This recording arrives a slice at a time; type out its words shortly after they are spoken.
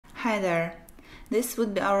Hi there! This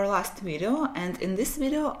would be our last video, and in this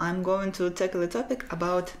video I'm going to tackle a topic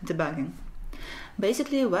about debugging.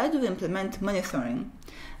 Basically, why do we implement monitoring?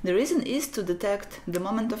 The reason is to detect the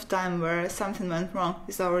moment of time where something went wrong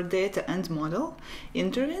with our data and model,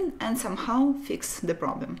 intervene and somehow fix the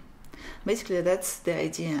problem. Basically, that's the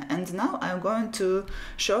idea, and now I'm going to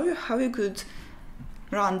show you how you could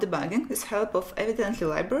run debugging with help of Evidently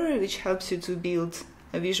library, which helps you to build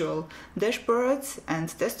a visual dashboards and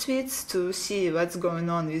test suites to see what's going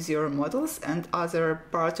on with your models and other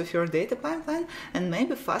parts of your data pipeline, and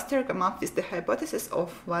maybe faster come up with the hypothesis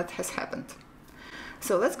of what has happened.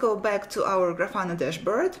 So let's go back to our Grafana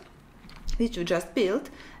dashboard, which we just built,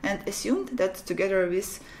 and assumed that together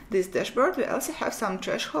with this dashboard we also have some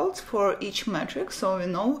thresholds for each metric, so we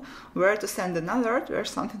know where to send an alert where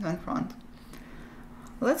something went wrong.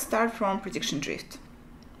 Let's start from prediction drift.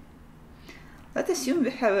 Let's assume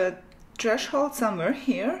we have a threshold somewhere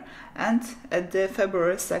here, and at the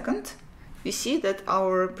February 2nd, we see that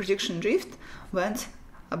our prediction drift went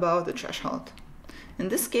above the threshold. In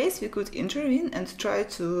this case, we could intervene and try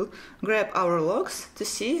to grab our logs to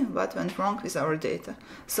see what went wrong with our data.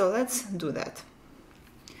 So let's do that.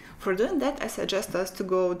 For doing that, I suggest us to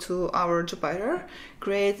go to our Jupyter,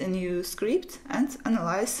 create a new script, and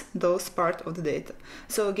analyze those parts of the data.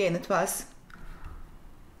 So again, it was,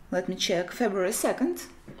 let me check, February 2nd.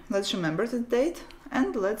 Let's remember the date,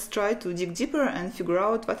 and let's try to dig deeper and figure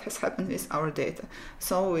out what has happened with our data.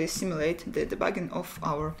 So we simulate the debugging of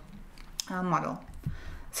our model.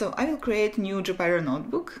 So I will create a new Jupyter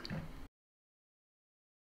notebook.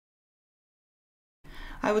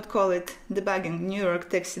 I would call it Debugging New York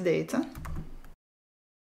Taxi Data.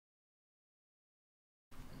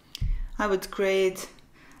 I would create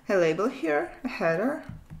a label here, a header.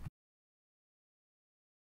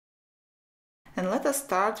 And let us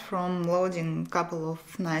start from loading a couple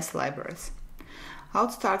of nice libraries. I'll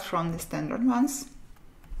start from the standard ones.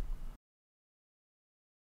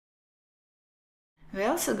 We're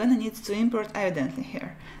also gonna need to import Evidently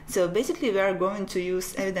here. So basically we are going to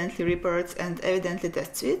use Evidently reports and Evidently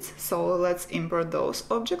test suites. So let's import those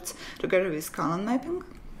objects together with column mapping,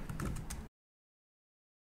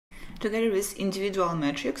 together with individual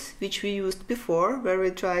metrics, which we used before, where we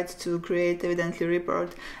tried to create Evidently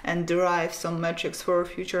report and derive some metrics for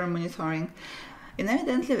future monitoring. In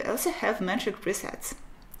Evidently we also have metric presets.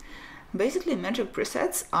 Basically, metric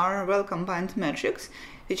presets are well-combined metrics,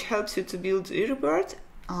 which helps you to build a report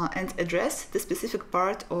and address the specific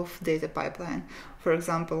part of data pipeline. For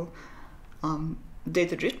example,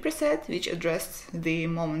 data drift preset, which addressed the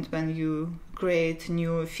moment when you create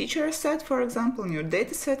new feature set, for example, in your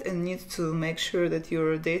data set, and need to make sure that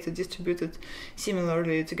your data distributed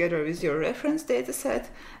similarly together with your reference data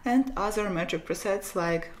set, and other metric presets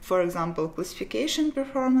like, for example, classification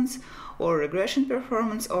performance or regression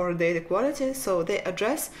performance or data quality. So they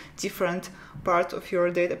address different parts of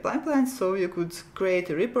your data pipeline, so you could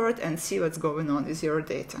create a report and see what's going on with your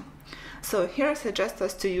data. So here I suggest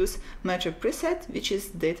us to use metric preset, which is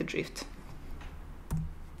data drift.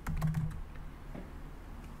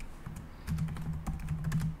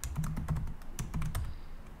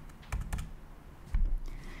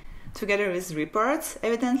 Together with reports,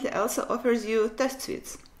 Evidently also offers you test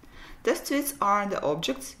suites. Test suites are the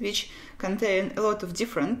objects which contain a lot of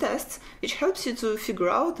different tests, which helps you to figure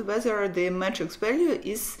out whether the metric's value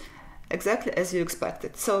is exactly as you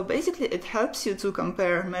expected. So basically it helps you to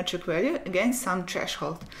compare metric value against some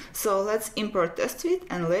threshold. So let's import test suite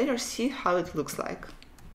and later see how it looks like.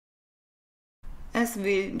 As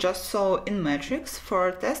we just saw in metrics,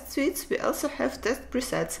 for test suites we also have test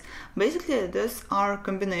presets. Basically these are a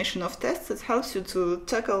combination of tests that helps you to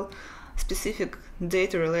tackle specific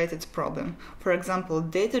data-related problem. For example,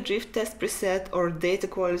 data drift test preset, or data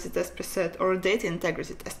quality test preset, or data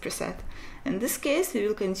integrity test preset. In this case, we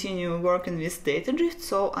will continue working with data drift,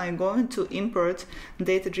 so I'm going to import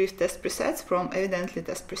data drift test presets from Evidently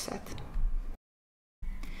test preset.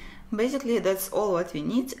 Basically, that's all what we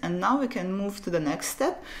need, and now we can move to the next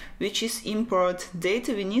step, which is import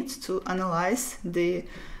data we need to analyze the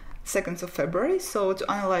 2nd of February, so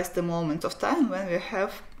to analyze the moment of time when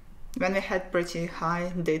we had pretty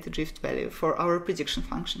high data drift value for our prediction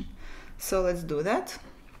function. So let's do that.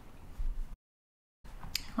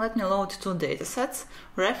 Let me load two datasets,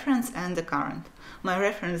 reference and the current. My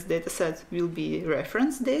reference dataset will be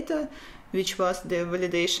reference data, which was the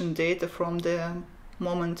validation data from the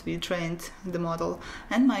moment we trained the model,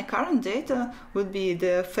 and my current data would be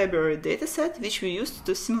the February dataset, which we used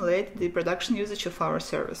to simulate the production usage of our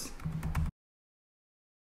service.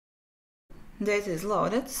 Data is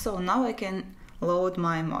loaded, so now I can load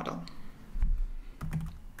my model.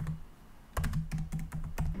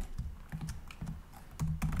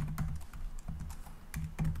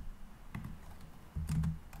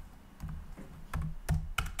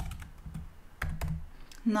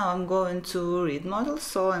 Now I'm going to read model,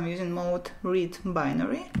 so I'm using mode read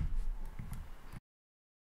binary.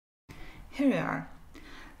 Here we are.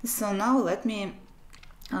 So now let me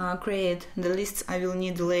create the lists I will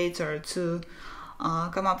need later to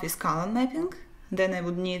come up with column mapping. Then I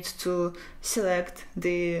would need to select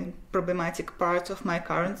the problematic part of my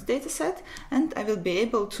current dataset, and I will be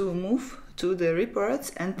able to move to the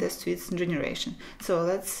reports and test suites generation. So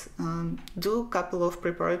let's do a couple of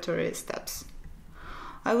preparatory steps.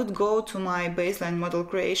 I would go to my baseline model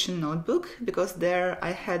creation notebook, because there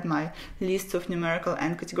I had my list of numerical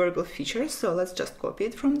and categorical features, so let's just copy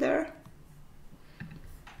it from there.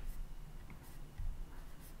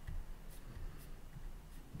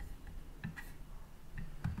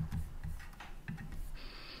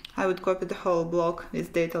 I would copy the whole block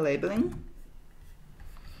with data labeling.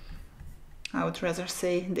 I would rather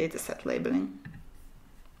say dataset labeling.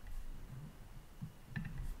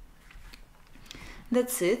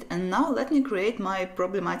 That's it, and now let me create my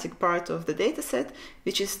problematic part of the dataset,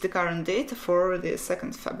 which is the current data for the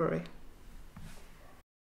 2nd February.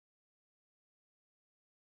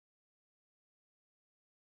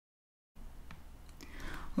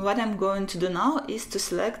 What I'm going to do now is to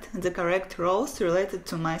select the correct rows related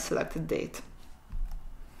to my selected date.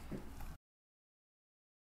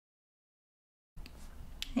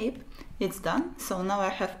 Yep, it's done. So now I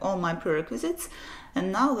have all my prerequisites,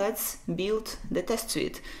 and now let's build the test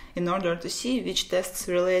suite in order to see which tests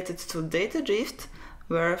related to data drift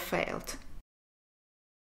were failed.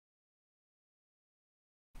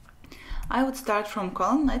 I would start from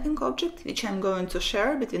column mapping object, which I'm going to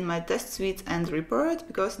share between my test suite and report,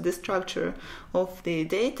 because the structure of the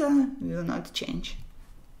data will not change.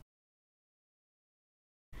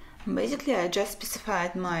 Basically, I just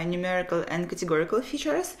specified my numerical and categorical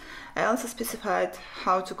features. I also specified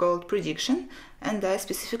how to call prediction, and I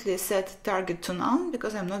specifically set target to none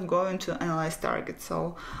because I'm not going to analyze target.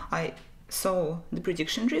 So I saw the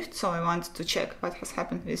prediction drift, so I want to check what has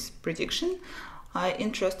happened with prediction. I'm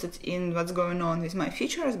interested in what's going on with my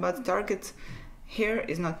features, but target here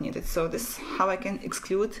is not needed. So this is how I can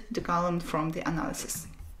exclude the column from the analysis.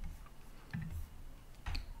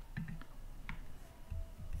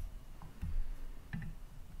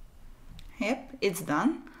 Yep, it's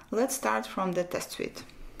done. Let's start from the test suite.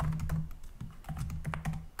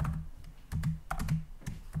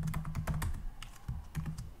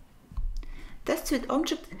 Test suite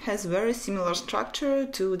object has very similar structure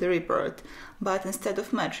to the report, but instead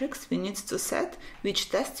of metrics, we need to set which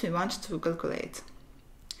tests we want to calculate.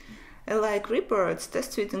 Like reports,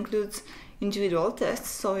 test suite includes individual tests,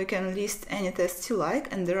 so you can list any tests you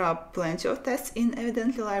like, and there are plenty of tests in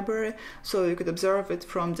Evidently library, so you could observe it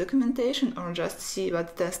from documentation or just see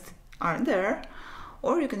what tests are there.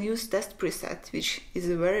 Or you can use test preset, which is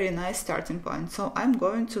a very nice starting point. So I'm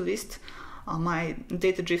going to list my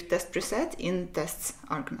data drift test preset in tests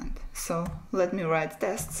argument. So let me write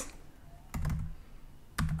tests.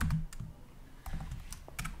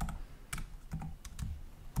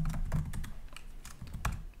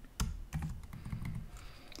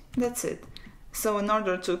 That's it. So in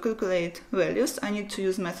order to calculate values, I need to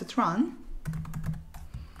use method run.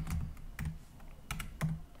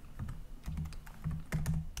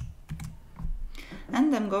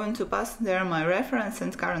 And I'm going to pass there my reference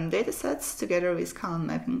and current datasets together with column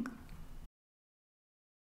mapping.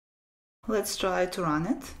 Let's try to run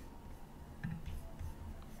it.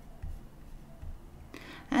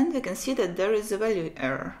 And we can see that there is a value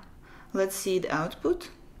error. Let's see the output.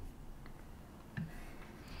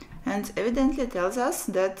 And evidently tells us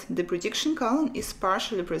that the prediction column is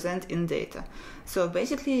partially present in data. So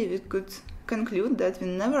basically we could conclude that we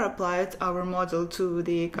never applied our model to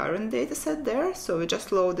the current dataset there, so we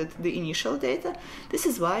just loaded the initial data. This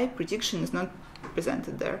is why prediction is not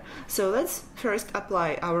presented there. So let's first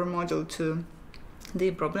apply our model to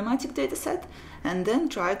the problematic dataset and then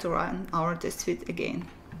try to run our test suite again.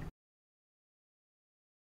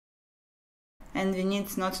 And we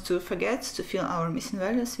need not to forget to fill our missing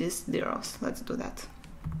values with zeros. Let's do that.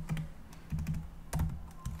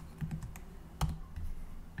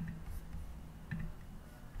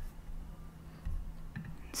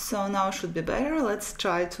 So now it should be better. Let's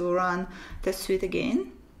try to run test suite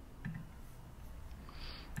again.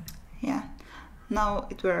 Yeah, now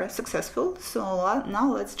it were successful. So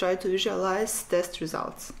now let's try to visualize test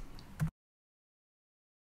results.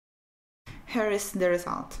 Here is the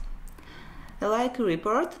result. Like a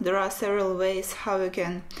report, there are several ways how you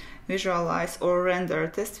can visualize or render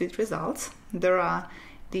test suite results. There are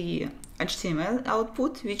the HTML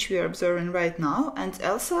output, which we are observing right now, and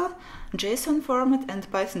also JSON format and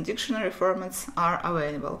Python dictionary formats are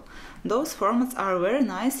available. Those formats are very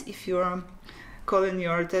nice if you're calling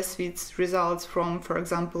your test suite's results from, for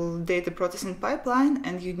example, data processing pipeline,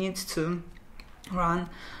 and you need to run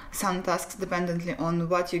some tasks dependently on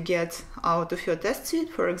what you get out of your test suite.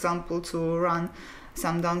 For example, to run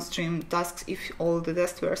some downstream tasks if all the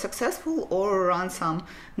tests were successful, or run some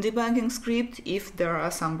debugging script if there are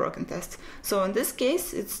some broken tests. So in this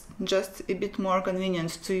case, it's just a bit more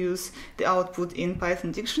convenient to use the output in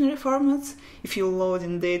Python dictionary formats. If you load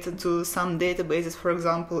in data to some databases, for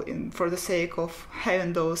example, for the sake of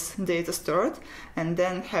having those data stored and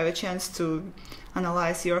then have a chance to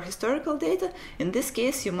analyze your historical data, in this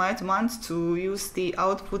case you might want to use the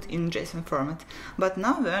output in JSON format. But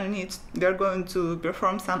now we are going to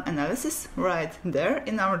perform some analysis right there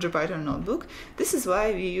in our Jupyter notebook. This is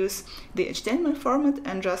why we use the HTML format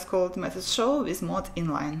and just call the method show with mod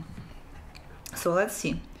inline. So let's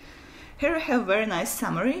see. Here we have a very nice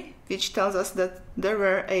summary which tells us that there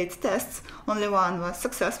were 8 tests, only 1 was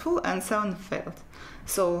successful and 7 failed.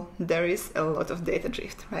 So there is a lot of data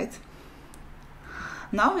drift, right?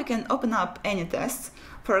 Now we can open up any tests.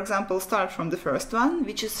 For example, start from the first one,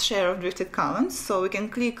 which is share of drifted columns. So we can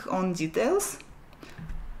click on details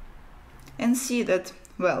and see that,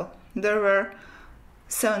 well, there were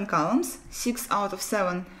 7 columns, 6 out of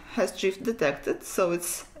 7 has drift detected, so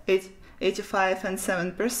it's 85 and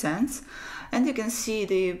 7%. And you can see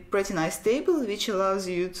the pretty nice table which allows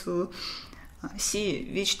you to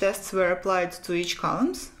see which tests were applied to each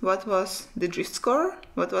columns, what was the drift score,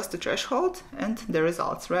 what was the threshold, and the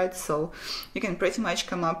results, right? So you can pretty much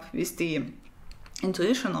come up with the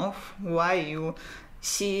intuition of why you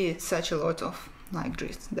see such a lot of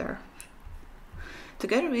drift there.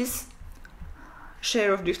 Together with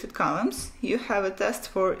share of drifted columns, you have a test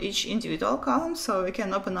for each individual column, so we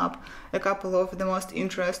can open up a couple of the most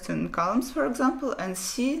interesting columns, for example, and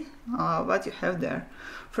see what you have there.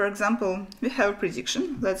 For example, we have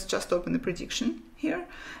prediction. Let's just open the prediction here,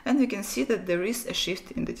 and we can see that there is a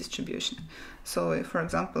shift in the distribution. So we, for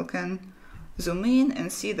example, can zoom in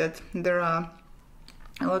and see that there are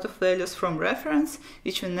a lot of values from reference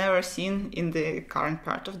which we never seen in the current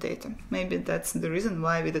part of data. Maybe that's the reason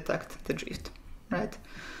why we detect the drift, right?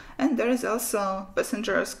 And there is also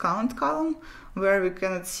passengers count column where we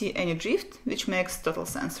cannot see any drift, which makes total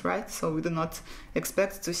sense, right? So we do not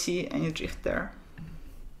expect to see any drift there.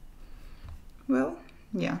 Well,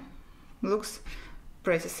 yeah, looks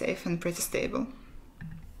pretty safe and pretty stable.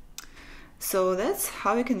 So that's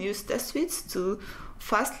how you can use test suites to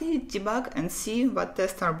fastly debug and see what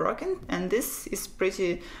tests are broken, and this is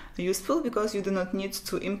pretty useful because you do not need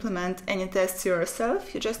to implement any tests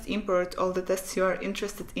yourself. You just import all the tests you are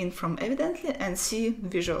interested in from Evidently and see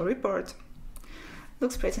visual report.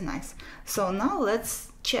 Looks pretty nice. So now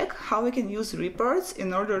let's check how we can use reports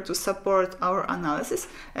in order to support our analysis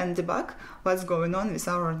and debug what's going on with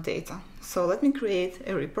our data. So let me create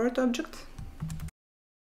a report object.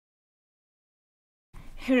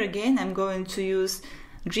 Here again, I'm going to use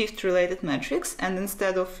drift-related metrics, and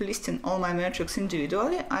instead of listing all my metrics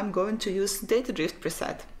individually, I'm going to use data drift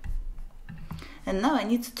preset. And now I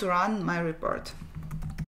need to run my report.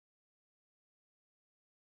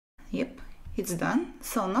 Yep, it's done.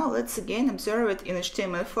 So now let's again observe it in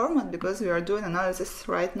HTML format because we are doing analysis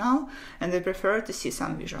right now and I prefer to see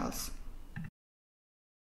some visuals.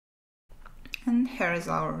 And here is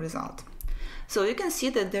our result. So you can see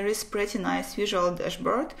that there is pretty nice visual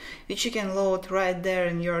dashboard which you can load right there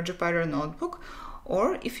in your Jupyter notebook,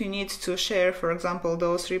 or if you need to share, for example,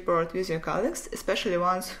 those reports with your colleagues, especially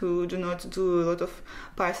ones who do not do a lot of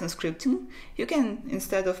Python scripting, you can,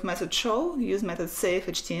 instead of method show, use method save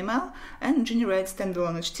HTML and generate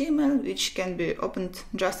standalone HTML which can be opened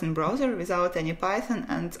just in browser without any Python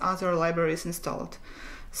and other libraries installed.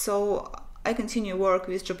 So I continue work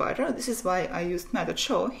with Jupyter. This is why I used method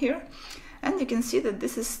show here. And you can see that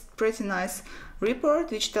this is pretty nice report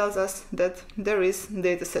which tells us that there is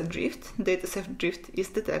dataset drift. Dataset drift is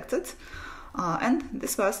detected, and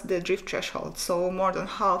this was the drift threshold. So more than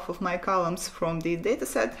half of my columns from the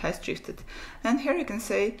dataset has drifted. And here you can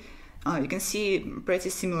see pretty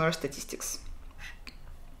similar statistics.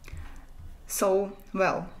 So,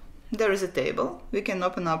 well, there is a table. We can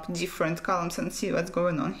open up different columns and see what's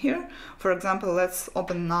going on here. For example, let's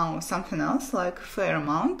open now something else like fair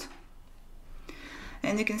amount.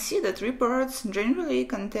 And you can see that reports generally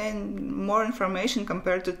contain more information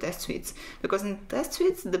compared to test suites, because in test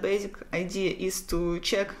suites the basic idea is to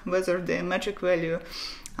check whether the metric value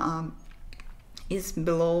is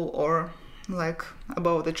below or like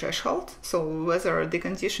above the threshold, so whether the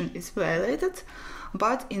condition is violated.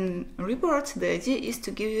 But in reports, the idea is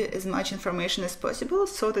to give you as much information as possible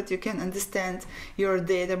so that you can understand your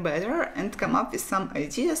data better and come up with some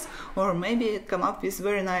ideas, or maybe come up with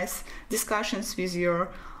very nice discussions with your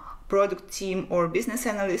product team or business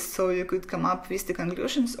analyst, so you could come up with the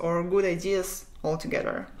conclusions or good ideas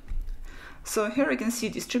altogether. So here you can see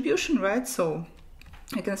distribution, right? So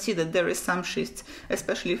you can see that there is some shift,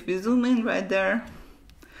 especially if we zoom in right there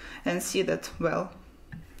and see that, well,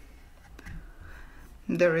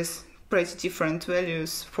 there is pretty different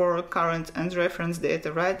values for current and reference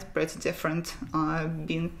data, right? Pretty different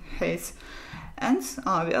bin heights. And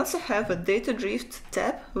we also have a data drift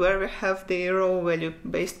tab where we have the raw value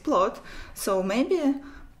based plot. So maybe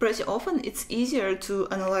pretty often it's easier to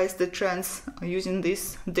analyze the trends using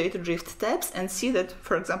these data drift tabs and see that,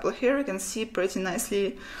 for example, here you can see pretty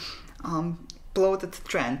nicely plotted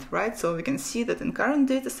trend, right? So we can see that in current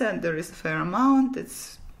data set there is a fair amount,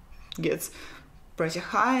 it gets pretty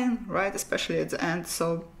high, right, especially at the end.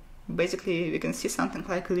 So basically we can see something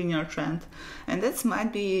like a linear trend, and that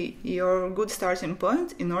might be your good starting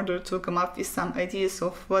point in order to come up with some ideas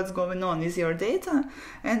of what's going on with your data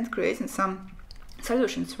and creating some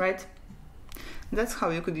solutions, right? That's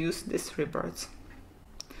how you could use these reports.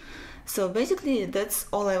 So basically that's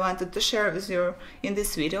all I wanted to share with you in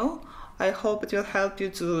this video. I hope it will help you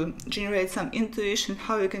to generate some intuition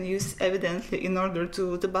how you can use evidently in order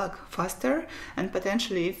to debug faster and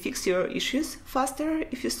potentially fix your issues faster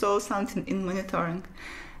if you saw something in monitoring.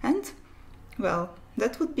 And well,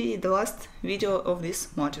 that would be the last video of this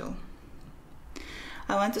module.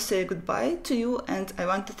 I want to say goodbye to you, and I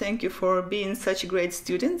want to thank you for being such great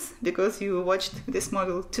students because you watched this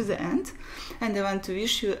module to the end, and I want to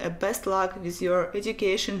wish you a best luck with your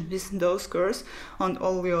education with those scores on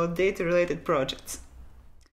all your data related projects.